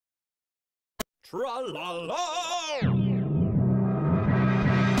Tra-la-la!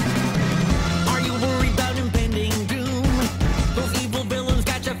 Are you worried about impending doom? Those evil villains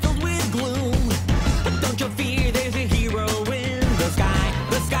got you filled with gloom. But don't you fear, there's a hero in the sky,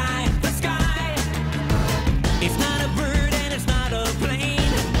 the sky, the sky. It's not a bird and it's not a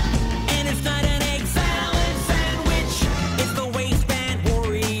plane, and it's not an egg salad sandwich. It's the waistband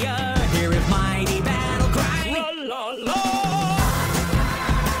warrior. Here is mighty battle cry. Tra-la-la!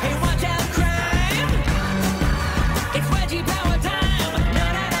 Hey, watch out, crime! It's wedgie power time. Na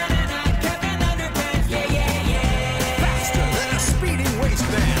na na na na. Captain Underpants, yeah yeah yeah. Faster than a speeding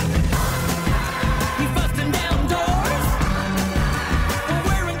waistband! He's busting down doors,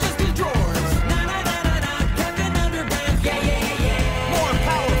 wearing just his drawers. Na na na na na. Captain Underpants, yeah yeah yeah. More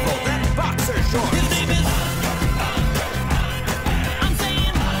powerful than boxer shorts! His name is. I'm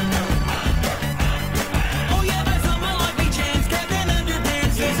saying. Oh yeah, there's some unlikely chance. Captain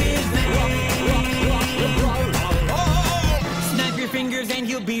Underpants is his name. Snap your fingers and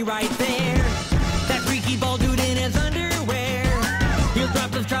he'll be right there. That freaky bald dude in his underwear. He'll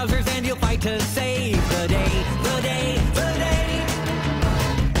drop his trousers and he'll fight to save the day, the day, the day.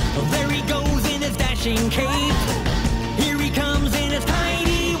 Well, there he goes in his dashing cape.